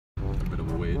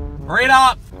Hurry it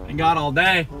up! Ain't got all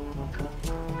day.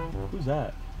 Who's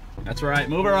that? That's right,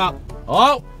 move her up.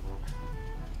 Oh!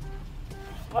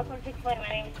 Welcome to Chick-fil-A. My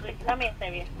name is Felicia. How may I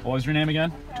serve you? What was your name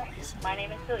again? My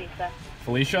name is Felicia.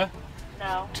 Felicia?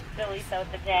 No, Felicia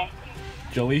with a J.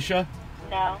 Jaleisha?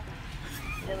 No,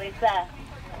 Felicia.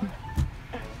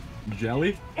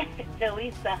 Jelly?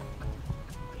 Jaleesa.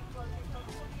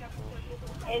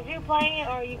 Is you playing it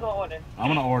or are you gonna order? I'm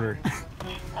gonna order.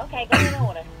 Okay, go ahead and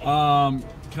order.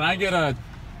 Can I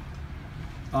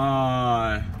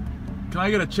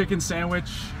get a chicken sandwich?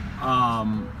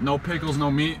 No pickles,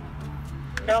 no meat.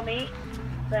 No meat?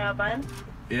 So a bun?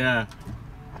 Yeah.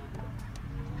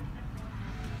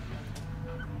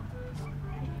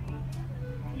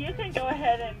 You can go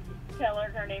ahead and tell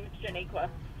her name is Janiqua.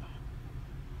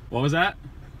 What was that?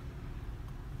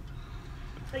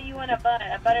 So you want a bun,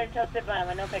 a buttered toasted bun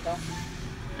with no pickle?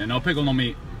 And no pickle, no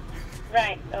meat.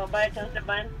 Right, so a buttered toasted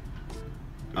bun?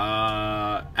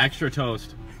 Extra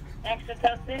toast. Extra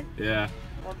toasted? Yeah.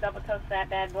 We'll double toast that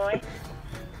bad boy.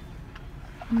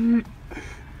 You're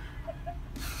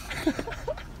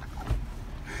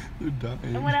dying.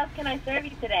 And what else can I serve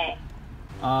you today?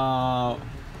 Can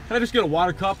I just get a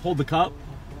water cup? Hold the cup.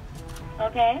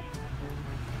 Okay.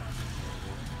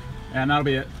 And that'll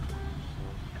be it.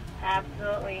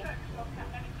 Absolutely.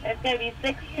 It's going to be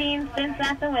 16 cents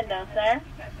at the window, sir.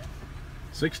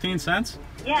 16 cents?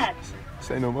 Yes.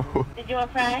 Say no more. Did you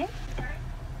want fries?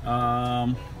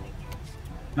 No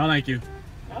thank you.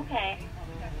 Okay.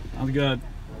 Sounds good.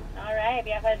 All right,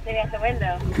 be out by the city at the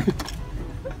window.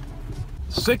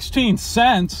 16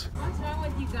 cents? What's wrong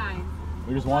with you guys?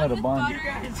 We just wanted a bun.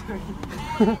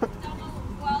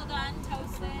 Well done,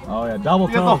 toasted. Oh yeah, double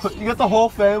toast. You got the whole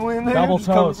family in there? Double just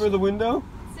coming toast. for the window?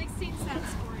 16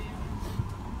 cents for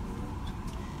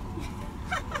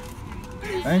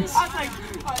you. Thanks.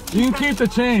 You can keep the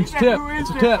change. Tip. It's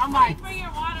a tip. Bring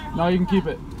your water. No, you can keep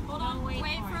it. Hold on, wait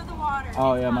for the water.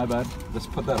 Oh yeah, my bad.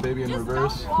 Just put that baby in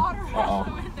reverse. Uh-oh.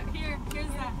 Here's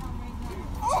that.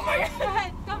 Oh my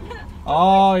god.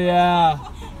 Oh yeah.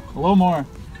 A little more.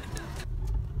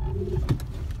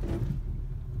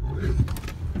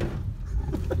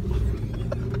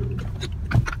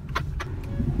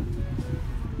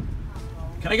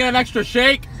 Can I get an extra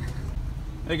shake?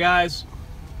 Hey guys.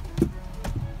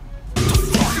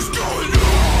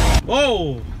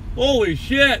 Whoa! Holy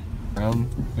shit! Around,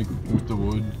 like, with the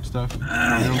wood stuff. You know what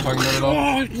I'm talking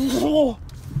about at all?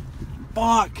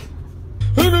 Fuck!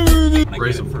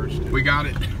 Raise it first. We got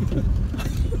it.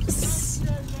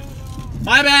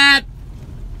 My bad!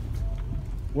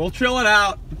 We'll chill it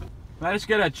out. Can I just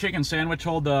get a chicken sandwich,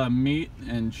 hold the meat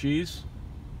and cheese?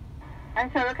 I'm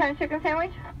sorry, what kind of chicken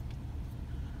sandwich?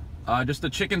 Just a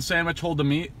chicken sandwich, hold the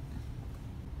meat.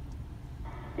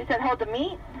 You said hold the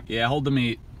meat? Yeah, hold the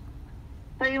meat.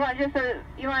 So you want just a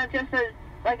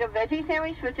like a veggie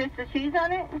sandwich with just the cheese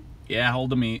on it? Yeah, hold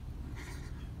the meat.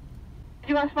 Do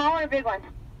you want a small one or a big one?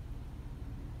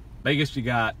 Biggest you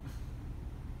got.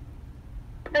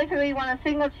 Basically, you want a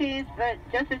single cheese, but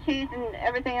just the cheese and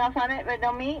everything else on it, but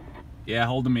no meat? Yeah,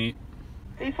 hold the meat.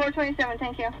 Be 427,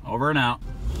 thank you. Over and out.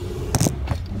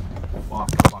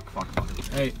 Fuck.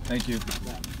 Hey, thank you.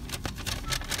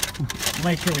 We'll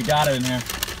make sure we got it in here.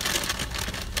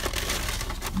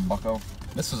 Bucko.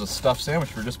 This is a stuffed sandwich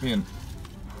for just being...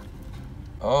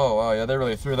 Oh, wow, yeah, they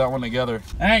really threw that one together.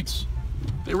 Thanks!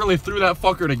 They really threw that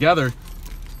fucker together.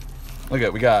 Look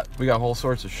at, we got all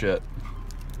sorts of shit.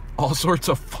 All sorts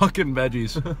of fucking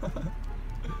veggies.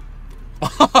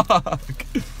 Fuck.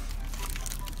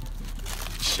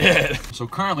 Shit. So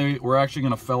currently, we're actually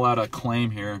gonna fill out a claim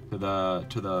here to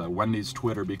the Wendy's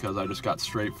Twitter because I just got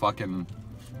straight fucking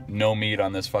no meat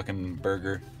on this fucking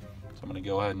burger. So I'm gonna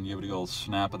go ahead and give it a little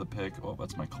snap of the pic. Oh,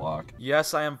 that's my clock.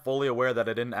 Yes, I am fully aware that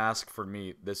I didn't ask for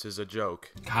meat. This is a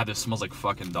joke. God, this smells like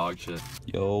fucking dog shit.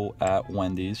 Yo, at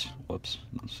Wendy's. Whoops,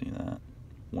 don't see that.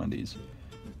 Wendy's.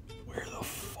 Where the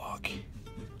fuck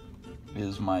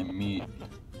is my meat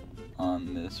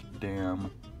on this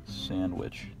damn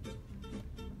sandwich?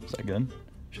 Is that good?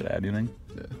 Should I add anything?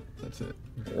 Yeah, that's it.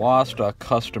 Lost a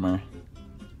customer.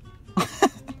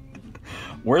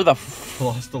 Where the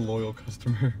Lost a loyal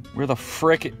customer. Where the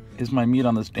frick is my meat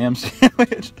on this damn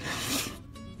sandwich?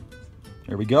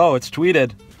 There we go, it's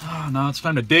tweeted. Oh, now it's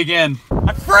time to dig in.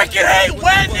 I freaking hate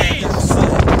Wendy's!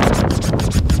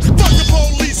 Fucking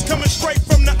police coming straight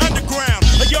from the underground.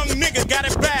 A young nigga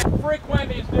got it back. Frick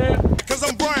Wendy's, dude. Cause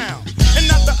I'm brown. And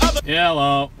not the other. Yeah,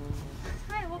 hello.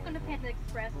 Hi, welcome to Panda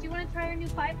Express. Do you want to try our new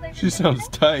 5-flavor? She sounds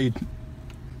tight.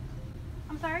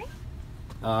 I'm sorry?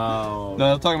 Oh.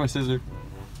 No, I'm talking my scissor.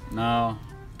 No.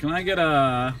 Can I get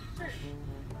a...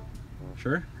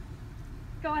 Sure?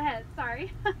 Go ahead.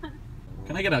 Sorry.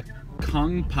 Can I get a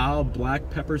Kung Pao black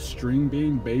pepper string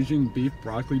bean Beijing beef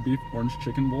broccoli beef orange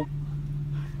chicken bowl?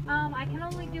 I can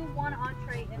only do one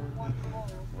entree in one bowl.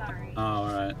 Sorry. Oh, all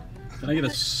right. Can I get a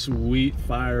sweet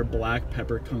fire black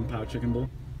pepper Kung Pao chicken bowl?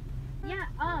 Yeah.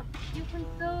 You can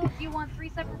still. Do you want 3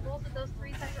 separate bowls with those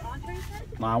 3 separate entrees then?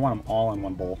 No, I want them all in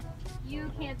one bowl. You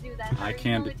can't do that. I You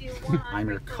can only do. do one I'm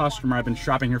your entree for customer. one I've been bowl.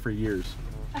 shopping here for years.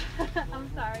 I'm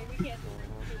sorry. We can't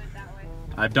do it that way.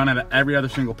 I've done it at every other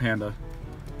single Panda.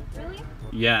 Really?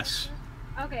 Yes.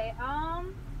 Okay.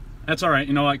 That's all right.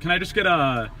 You know what? Can I just get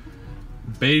a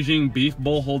Beijing beef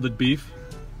bowl, holded beef?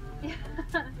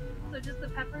 So just the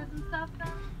peppers and stuff then?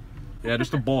 Yeah,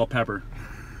 just a bowl of pepper.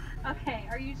 Okay.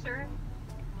 Are you sure?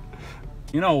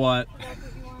 You know what? That's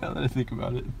what you want? Now that I think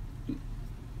about it,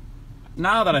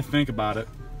 Now that I think about it,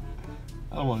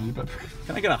 I don't want any pepper.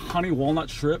 can I get a honey walnut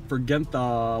shrimp? Forget the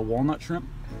walnut shrimp.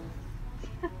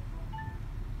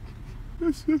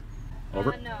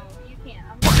 Over. No, you can't.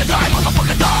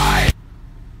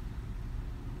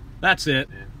 That's it.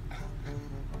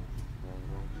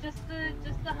 Just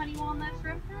the honey walnut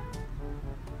shrimp then?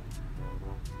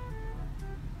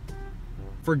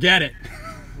 Forget it.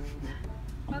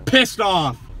 Okay. Pissed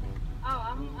off.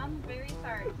 Oh, I'm very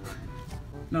sorry.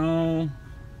 No,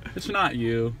 it's not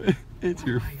you. It's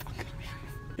your.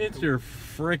 It's your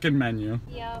frickin' menu.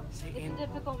 Yep. It's a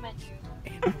difficult menu.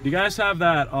 Do you guys have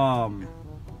that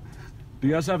Do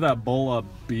you guys have that bowl of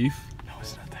beef? No,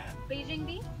 it's not that. Beijing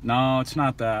beef No, it's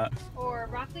not that. or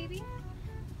broccoli beef?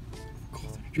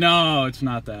 No, it's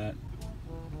not that.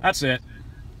 That's it.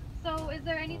 So, is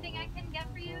there anything I can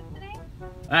get for you today?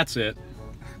 That's it.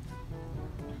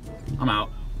 I'm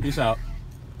out. Peace out.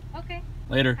 Okay.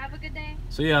 Later. Have a good day.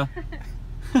 See ya.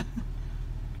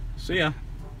 See ya.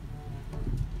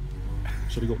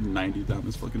 Should have go 90 down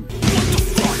this fucking.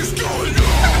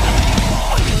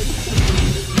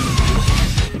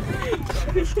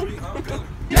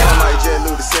 And I might jet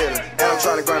loot the ceiling. And I'm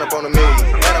trying to grind up on a million.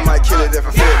 And I might kill it if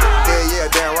I feel it.